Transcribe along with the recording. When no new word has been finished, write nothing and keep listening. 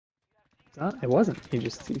It wasn't. He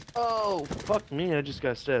just. Oh, fuck me. I just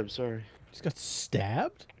got stabbed. Sorry. Just got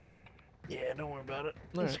stabbed? Yeah, don't worry about it.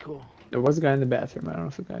 That's cool. There was a guy in the bathroom. I don't know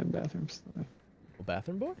if the guy in the bathroom's still there. A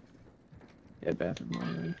bathroom boy? Yeah, bathroom boy.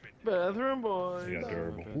 Right? Bathroom boy. Yeah,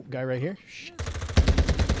 durable. Ooh, guy right here. Shh.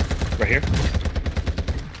 Right here.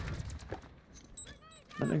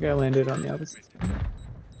 And the guy landed on the opposite.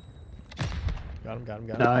 Got him, got him,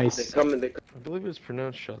 got him. Nice. I believe it's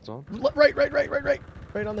pronounced shots on. Right.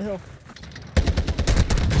 Right on the hill.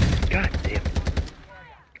 God damn it.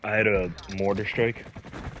 I had a mortar strike.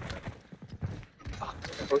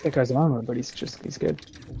 Both that guy's armor, but he's good.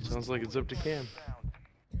 Sounds like it's up to Cam.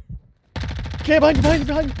 Cam, behind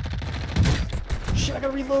you! Shit, I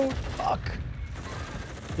gotta reload. Fuck.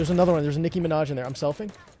 There's another one. There's a Nicki Minaj in there. I'm selfing.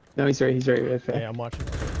 No, he's right there. Yeah, I'm watching.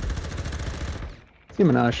 See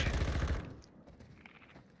Minaj.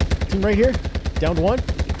 Team right here. Down to one.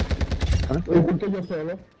 Coming.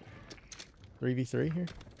 3v3 here.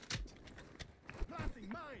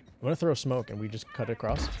 I'm gonna throw smoke and we just cut it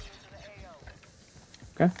across.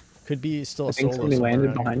 Okay. Could be still I a think solo. somebody somewhere landed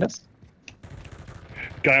around behind here. us.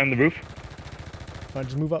 Guy on the roof. Fine,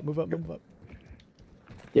 just move up.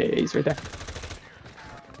 Yeah, he's right there.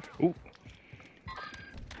 Ooh.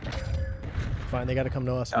 Fine, they gotta come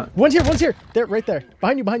to us. Oh. One's here! There, right there.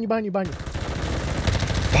 Behind you. Behind.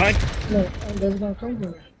 No, there's no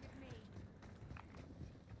come.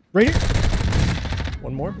 Right here!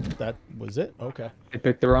 One more. That was it? Okay. I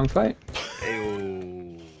picked the wrong fight. Ayo.